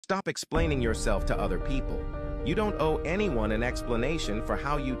Stop explaining yourself to other people. You don't owe anyone an explanation for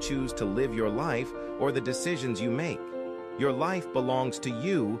how you choose to live your life or the decisions you make. Your life belongs to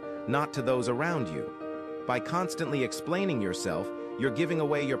you, not to those around you. By constantly explaining yourself, you're giving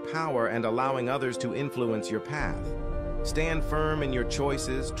away your power and allowing others to influence your path. Stand firm in your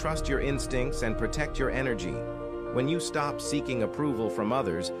choices, trust your instincts, and protect your energy. When you stop seeking approval from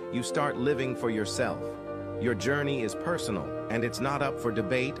others, you start living for yourself. Your journey is personal, and it's not up for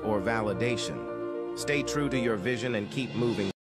debate or validation. Stay true to your vision and keep moving.